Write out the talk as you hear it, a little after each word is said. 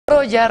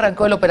Roo ya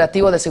arrancó el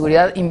operativo de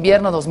seguridad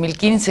Invierno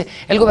 2015.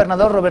 El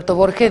gobernador Roberto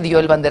Borge dio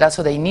el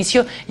banderazo de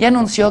inicio y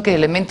anunció que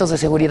elementos de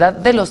seguridad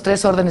de los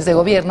 3 órdenes de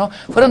gobierno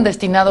fueron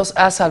destinados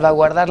a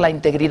salvaguardar la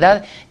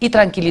integridad y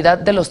tranquilidad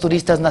de los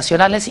turistas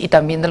nacionales y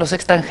también de los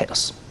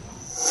extranjeros.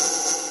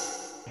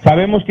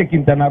 Sabemos que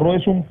Quintana Roo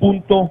es un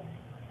punto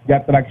de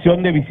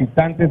atracción de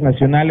visitantes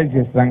nacionales y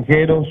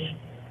extranjeros,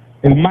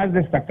 el más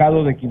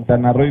destacado de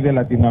Quintana Roo y de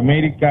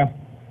Latinoamérica,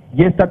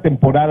 y esta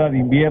temporada de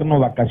invierno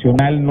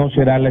vacacional no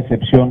será la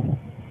excepción.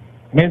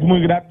 Me es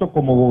muy grato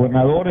como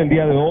gobernador el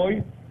día de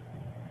hoy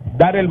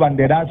dar el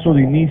banderazo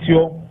de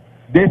inicio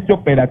de este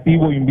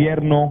operativo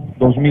Invierno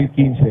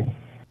 2015.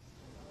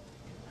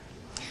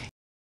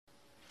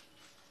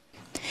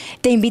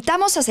 Te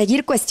invitamos a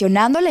seguir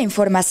cuestionando la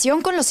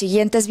información con los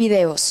siguientes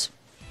videos.